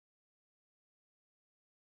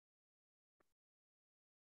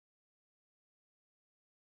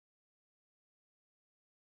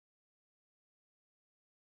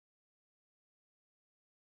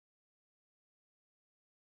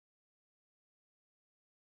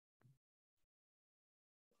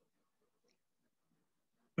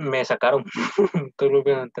Me sacaron. Estoy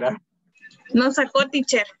volviendo a entrar. No sacó,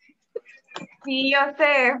 teacher. Sí, yo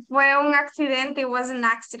sé, fue un accidente. It was an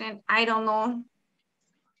accident. I don't know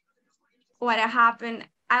what happened.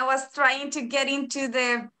 I was trying to get into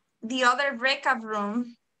the other breakup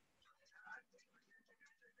room.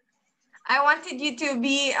 I wanted you to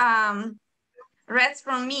be rest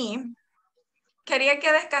from me. Quería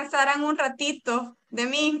que descansaran un ratito de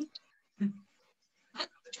mí.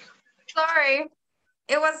 Sorry,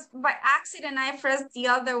 it was by accident I pressed the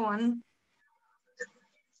other one.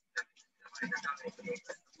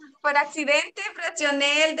 Por accidente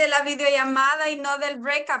presioné el de la videollamada y no del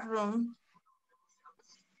breakup room.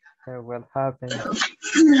 What happened?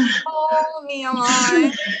 Oh, mi amor.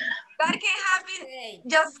 That can happen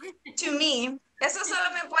just to me. Eso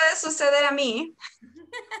solo me puede suceder a mí.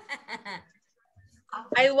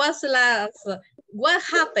 I was last. What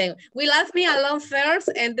happened? We left me alone first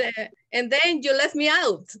and then you left me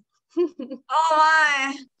out. Oh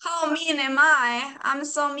my, how mean am I? I'm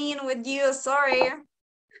so mean with you, sorry.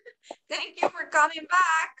 Thank you for coming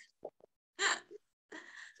back.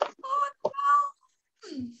 Oh no.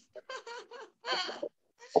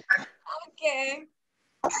 Okay.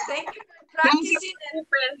 Thank you for practicing and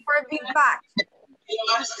for being back.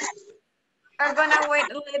 We're gonna wait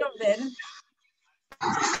a little bit.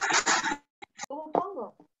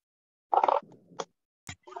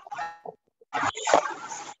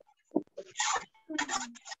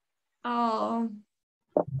 Oh,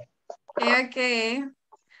 okay.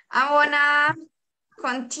 I wanna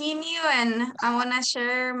continue and I wanna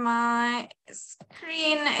share my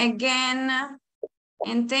screen again.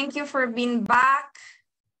 And thank you for being back.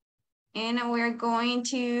 And we're going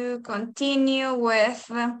to continue with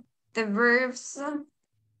the verbs.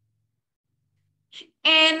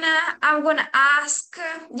 And I'm gonna ask,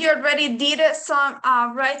 you already did some,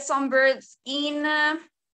 write some verbs in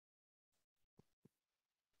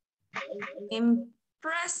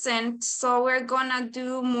present, so we're gonna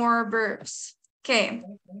do more verbs. Okay,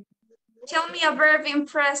 tell me a verb in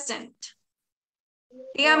present.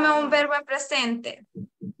 Dígame un verbo en presente.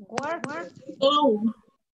 Work. Oh.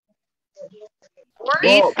 Work.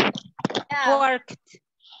 Go. Worked.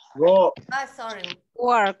 Go. Oh, sorry.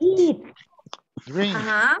 Worked. Drink.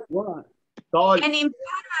 Uh-huh. Talk. And in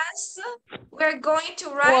past, we're going to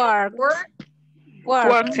write work.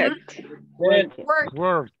 Worked. Work.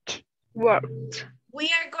 Worked. We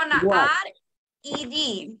are gonna add ed.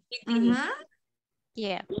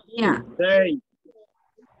 Yeah. Yeah. Say.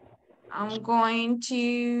 I'm going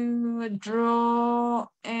to draw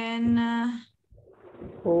and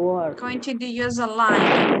going to use a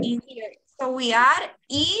line in here. So we add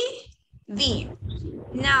ed.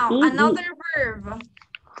 Now another verb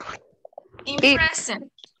in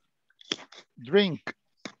present. Drink.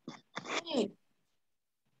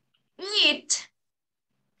 Eat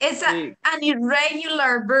is an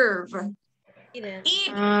irregular verb. Eat,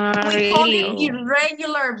 we call it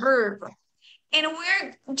irregular verb. And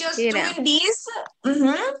we're just doing this.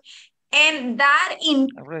 And that in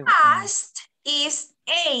past is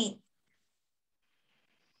ate.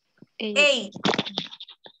 Ate.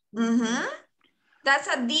 That's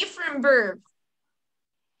a different verb.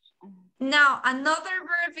 Now, another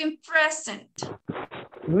verb in present.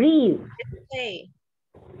 Read.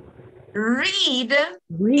 Read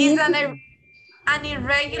is an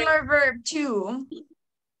irregular verb too.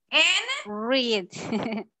 And Read.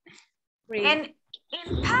 And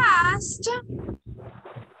in past,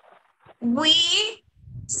 we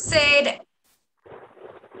said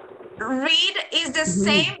read is the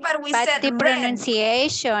same, but we said the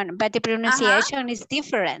pronunciation, is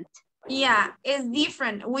different. Yeah, it's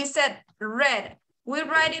different. We said red. We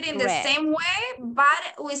write it in the same way,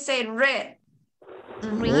 but we say red.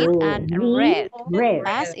 Read and red.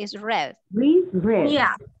 As is red. Read, red.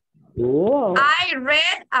 Yeah. Oh. I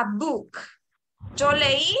read a book. Yo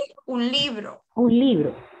leí un libro. Un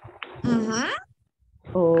libro.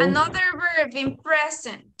 Oh. Another verb in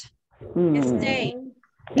present. Stay.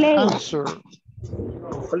 Play. Answer.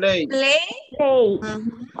 Play. Play. Play.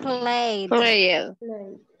 Played. Play.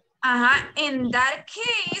 In that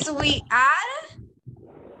case, we add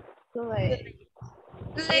played.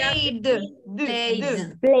 Played.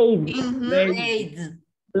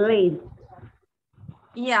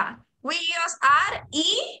 Yeah, we use add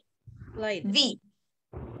ed.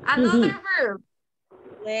 Another verb.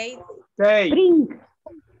 Say. Drink.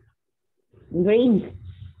 Drink.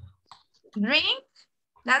 Drink.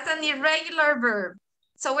 That's an irregular verb.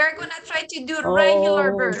 So we're gonna try to do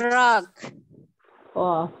regular verbs. Drug.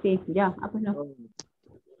 Oh, sí, ya. Ah, pues no.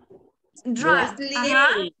 Drug.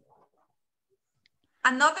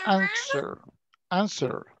 Another Answer. verb.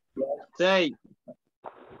 Answer. Say.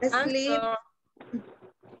 Sleep.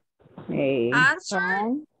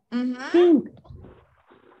 Answer. Answer. Think.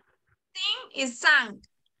 Sing is sang.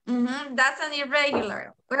 That's an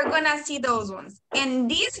irregular. We're gonna see those ones. And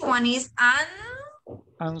this one is Answered.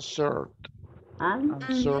 Answered.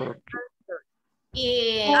 Answered.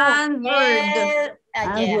 answered.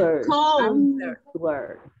 Answered. Cold.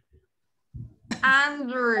 Answered.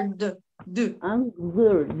 Answered.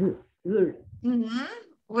 Answered.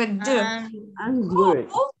 With the. Answered.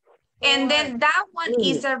 Cool. And then that one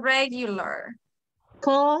is a regular.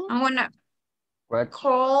 Cold. I'm gonna What?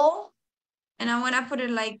 call, and I wanna put it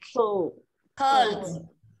like Cold. Cold.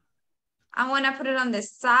 I wanna put it on the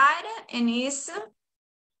side, and it's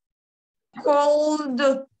cold.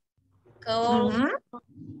 Cold.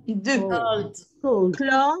 The. Cold.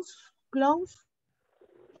 Close. Close.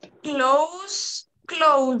 Close.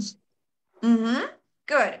 Close.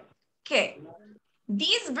 Good. Okay.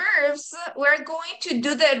 These verbs, we're going to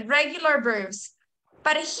do the regular verbs.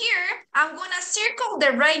 But here, I'm going to circle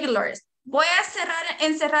the regulars. Voy a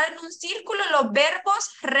encerrar en un círculo los verbos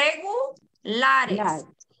regulares. Yes.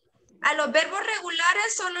 A los verbos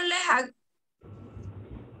regulares solo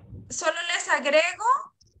les agrego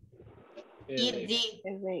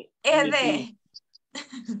ed.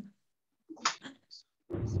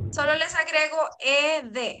 Solo les agrego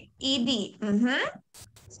ed.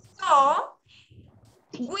 So,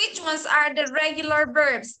 which ones are the regular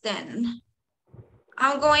verbs then?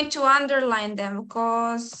 I'm going to underline them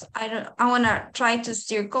because I want to try to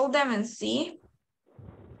circle them and see.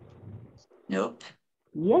 Nope.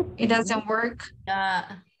 Yes. It doesn't work.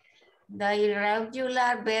 The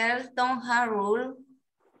irregular verbs don't have rule.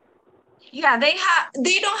 Yeah, they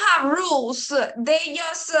don't have rules. They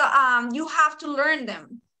just you have to learn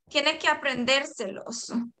them. Tienes que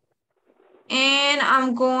aprendérselos. And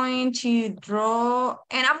I'm going to draw,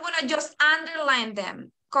 and I'm going to just underline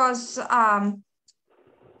them because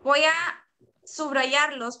voy a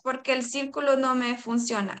subrayarlos porque el círculo no me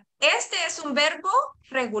funciona. Este es un verbo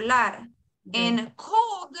regular. And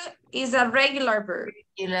cold is a regular verb.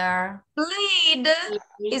 Played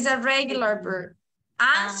is a regular verb.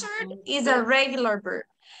 Answered is a regular verb.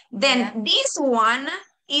 Then this one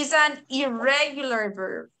is an irregular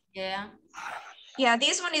verb. Yeah,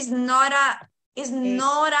 this one is not a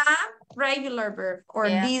regular verb, or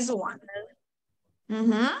this one.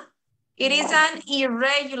 It is an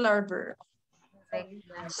irregular verb.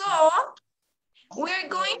 So we're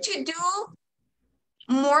going to do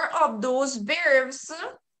more of those verbs,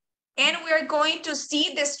 and we're going to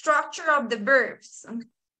see the structure of the verbs.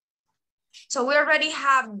 So we already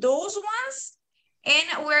have those ones,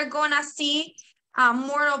 and we're gonna see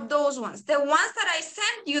more of those ones. The ones that I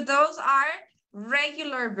sent you, those are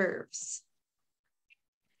regular verbs.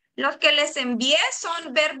 Los que les envié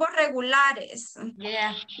son verbos regulares.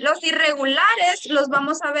 Los irregulares los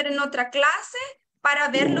vamos a ver en otra clase para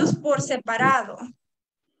verlos por separado.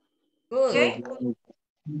 Okay?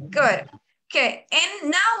 Good. Okay,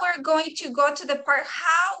 and now we're going to go to the part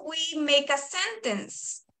how we make a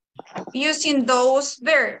sentence using those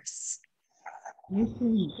verbs.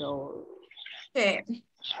 Using those. Okay.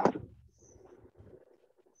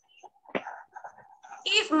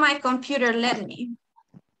 If my computer let me.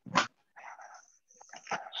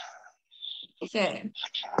 Okay,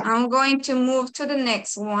 I'm going to move to the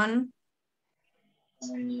next one.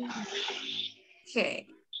 Okay,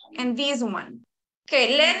 and this one.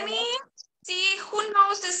 Okay, let me see who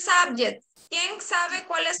knows the subject. ¿Quién sabe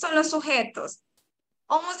cuáles son los sujetos?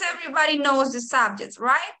 Almost everybody knows the subjects,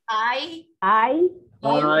 right? I,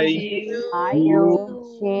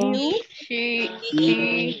 You. she,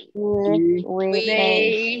 We.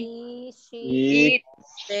 It,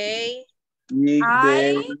 They.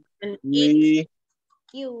 I, And it. we,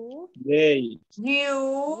 you, they,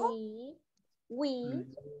 you, we,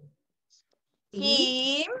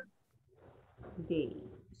 he, they.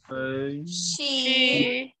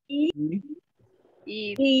 she, He.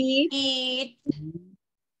 it,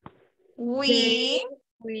 we,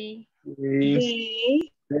 we,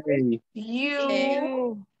 They.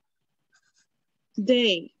 you,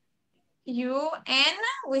 They. you, and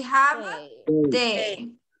we have they.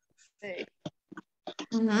 And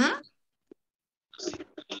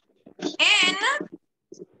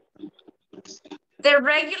the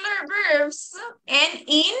regular verbs end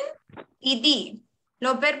in ed.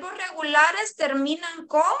 Los verbos regulares terminan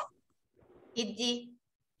con ed.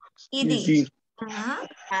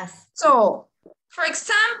 So, for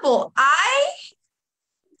example, I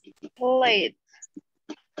Played.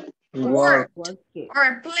 worked Working.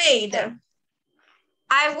 or played.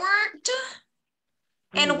 I worked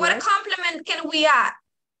And what complement can we add?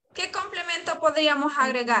 ¿Qué complemento podríamos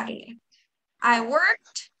agregarle? I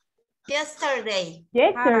worked. Yesterday.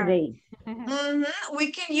 Yesterday.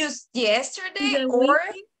 We can use yesterday or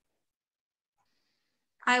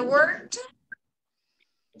I worked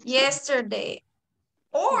yesterday.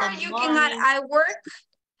 Or you can add I work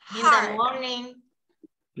hard. In the morning.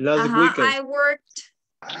 Last weekend. I worked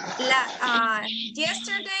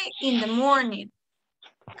yesterday in the morning.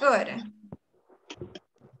 Good.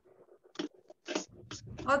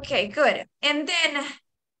 Okay, good. And then,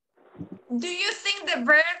 do you think the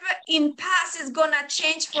verb in past is gonna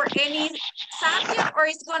change for any subject or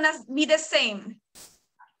it's gonna be the same?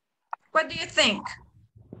 What do you think?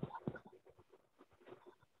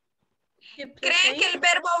 ¿Creen que el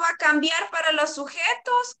verbo va a cambiar para los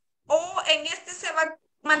sujetos o en este se va a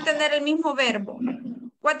mantener el mismo verbo?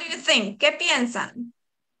 What do you think? ¿Qué piensan?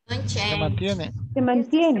 Don't Se change. mantiene. Se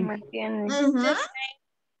mantiene.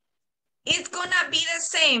 It's gonna be the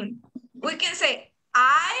same. We can say,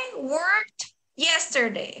 I worked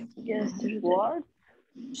yesterday. What?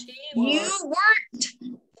 You worked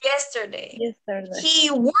yesterday.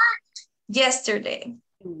 He worked yesterday.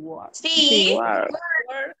 What? She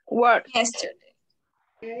worked yesterday.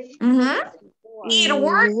 It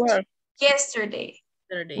worked yesterday.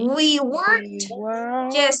 We worked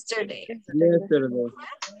yesterday.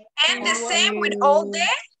 And the same with all the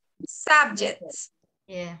subjects.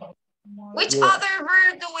 Yeah. Which other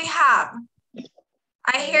verb do we have?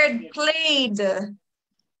 I heard played.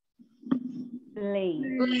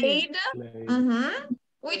 Played.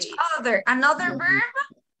 Which other? Another verb?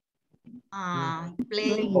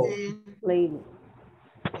 Played.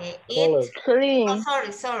 It. Clean. Oh,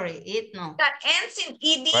 sorry. It no. That ends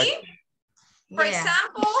in ed. Right. For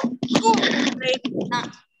example, cook.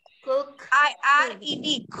 Cook. I add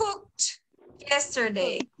ed. Cooked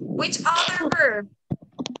yesterday. Which other verb?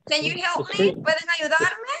 Can you help me? ¿Pueden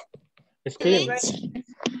ayudarme? Clean.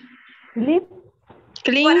 Sleep.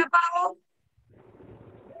 What about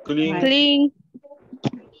Clean.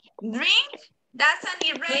 drink? That's an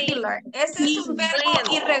irregular. Ese es un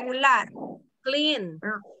verbo irregular. Clean.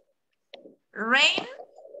 Rain.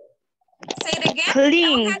 Say it again.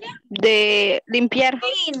 Clean. De limpiar.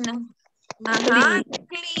 Clean.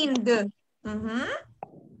 Cleaned.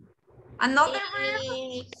 Another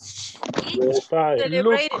verb.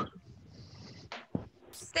 Celebrated.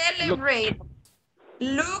 Celebrate.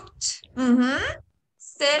 Looked.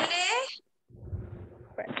 Celebrated.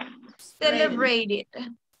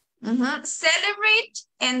 Celebrate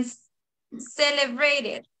and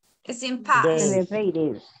celebrated. It's in past.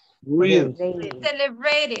 Celebrated.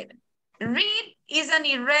 Celebrated. Read is an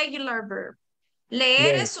irregular verb.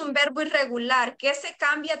 Leer es un verbo irregular que se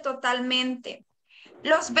cambia totalmente.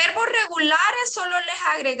 Los verbos regulares solo les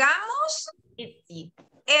agregamos ed.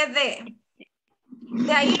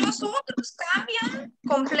 De ahí los otros cambian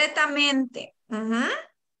completamente.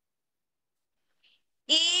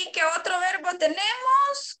 ¿Y qué otro verbo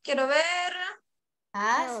tenemos? Quiero ver.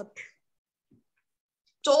 Ask.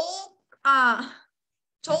 Talk.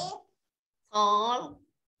 Talk. All.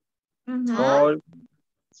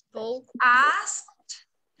 Asked.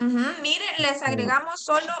 Miren, les agregamos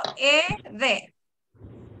solo ed.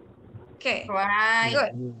 Okay. Right.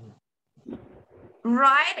 Good.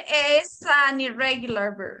 Right es an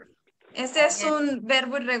irregular verb. Ese es un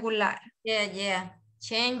verbo irregular. Yeah.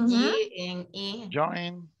 Change G and E.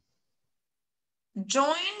 Join.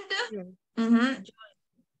 Joined.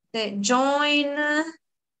 The join.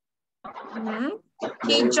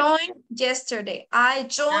 He joined yesterday. I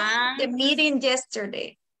joined the meeting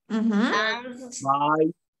yesterday. Dance.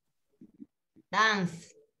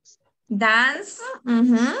 Dance. Dance.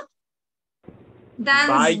 Dance.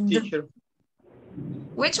 Buy, teacher.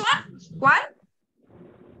 Which one? What?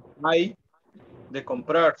 Buy. De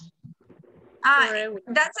comprar.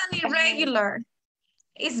 That's an irregular.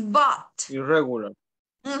 It's bought. Irregular.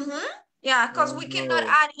 Yeah, because we cannot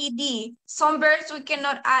add ed. Some verbs we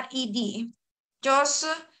cannot add ed. Just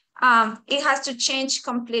it has to change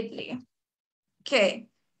completely. Okay,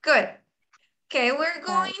 good. Okay, we're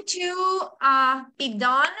going to be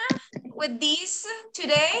done with this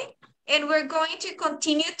today, and we're going to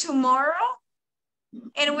continue tomorrow,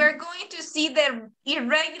 and we're going to see the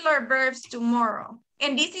irregular verbs tomorrow.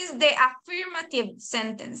 And this is the affirmative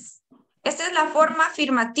sentence. Esta es la forma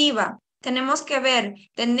afirmativa. Tenemos que ver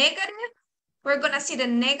the negative. We're going to see the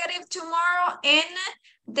negative tomorrow and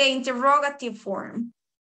the interrogative form.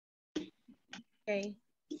 Okay,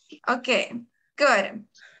 good.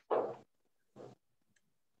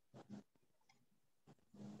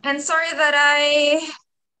 And sorry that I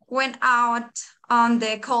went out on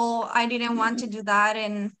the call. I didn't want to do that,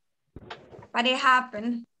 but it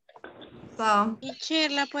happened. So. Teacher,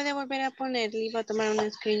 la puede volver a poner. Le iba a tomar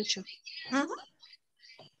un screenshot.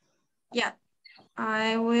 Yeah,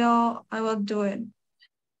 I will do it.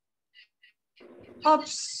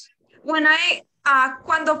 Oops.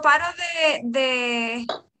 Cuando paro de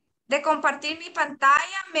compartir mi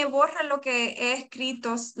pantalla, me borra lo que he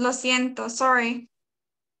escrito. Lo siento, sorry.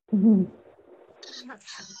 On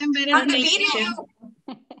the video.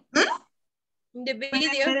 The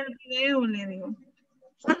video.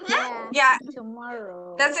 Yeah,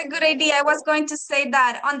 Tomorrow. that's a good idea. I was going to say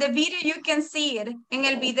that. On the video you can see it. En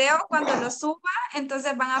el video, cuando lo suba,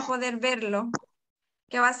 entonces van a poder verlo.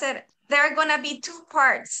 Que va a ser, there are gonna be 2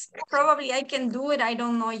 parts. Probably I can do it, I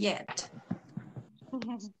don't know yet.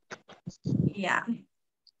 Yeah.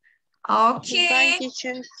 Okay. Bye,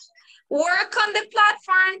 teacher. Work on the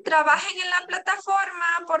platform. Trabajen en la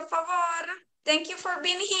plataforma, por favor. Thank you for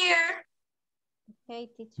being here. Okay,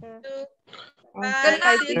 teacher. Good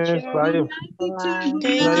night. Yes, bye. Okay, Bye,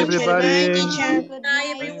 teacher. everybody. Bye, teacher. Good Bye,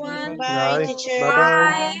 night. everyone. Bye, Bye. teacher.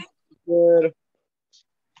 Bye. Good.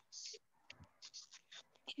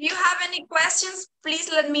 If you have any questions, please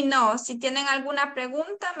let me know. Si tienen alguna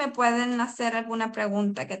pregunta, me pueden hacer alguna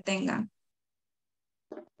pregunta que tengan.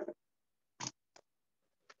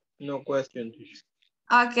 No question.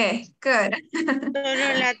 Okay, good.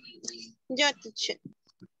 Solo la... Yo, teacher.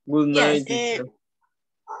 Good night, Yes. teacher.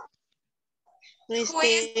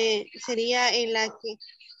 Sería en la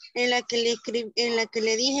que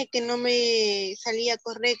le dije que no me salía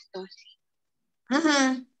correcto.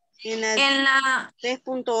 Ujú. En la En la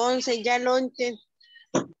 3.11 ya lo intenté.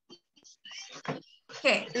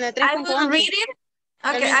 okay. En la I will 3.11 read it. ya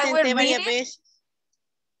Okay, lo I will intenté read varias it. veces.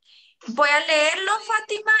 Voy a leerlo,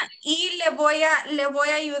 Fátima, y le voy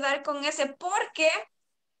a ayudar con ese porque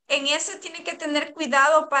en ese tiene que tener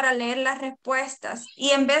cuidado para leer las respuestas. Y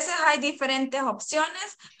en veces hay diferentes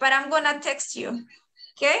opciones, but I'm gonna text you.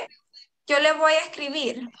 ¿Ok? Yo le voy a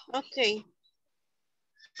escribir. Ok.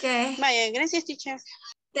 ¿Ok? Vaya, gracias, teacher.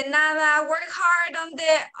 De nada, work hard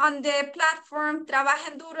on the platform.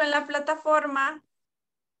 Trabajen duro en la plataforma.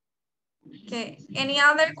 Okay. Any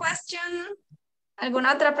other question?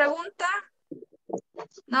 ¿Alguna otra pregunta?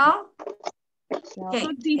 ¿No? Okay.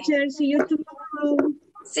 Teacher, see you tomorrow.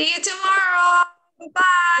 See you tomorrow.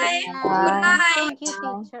 Bye. Good night. Thank you,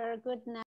 teacher. Good night.